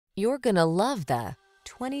You're gonna love the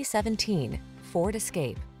 2017 Ford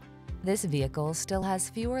Escape. This vehicle still has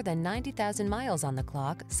fewer than 90,000 miles on the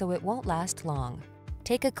clock, so it won't last long.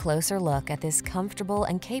 Take a closer look at this comfortable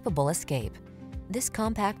and capable Escape. This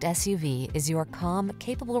compact SUV is your calm,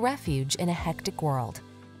 capable refuge in a hectic world.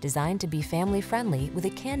 Designed to be family-friendly with a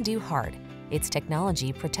can-do heart, its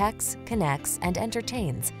technology protects, connects, and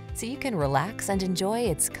entertains, so you can relax and enjoy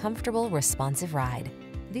its comfortable, responsive ride.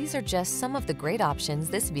 These are just some of the great options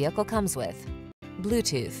this vehicle comes with: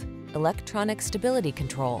 Bluetooth, electronic stability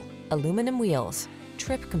control, aluminum wheels,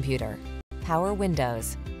 trip computer, power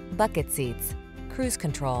windows, bucket seats, cruise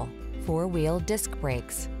control, four-wheel disc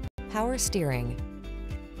brakes, power steering.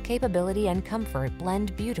 Capability and comfort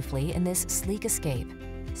blend beautifully in this sleek Escape.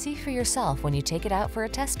 See for yourself when you take it out for a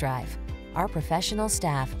test drive. Our professional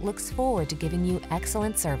staff looks forward to giving you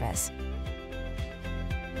excellent service.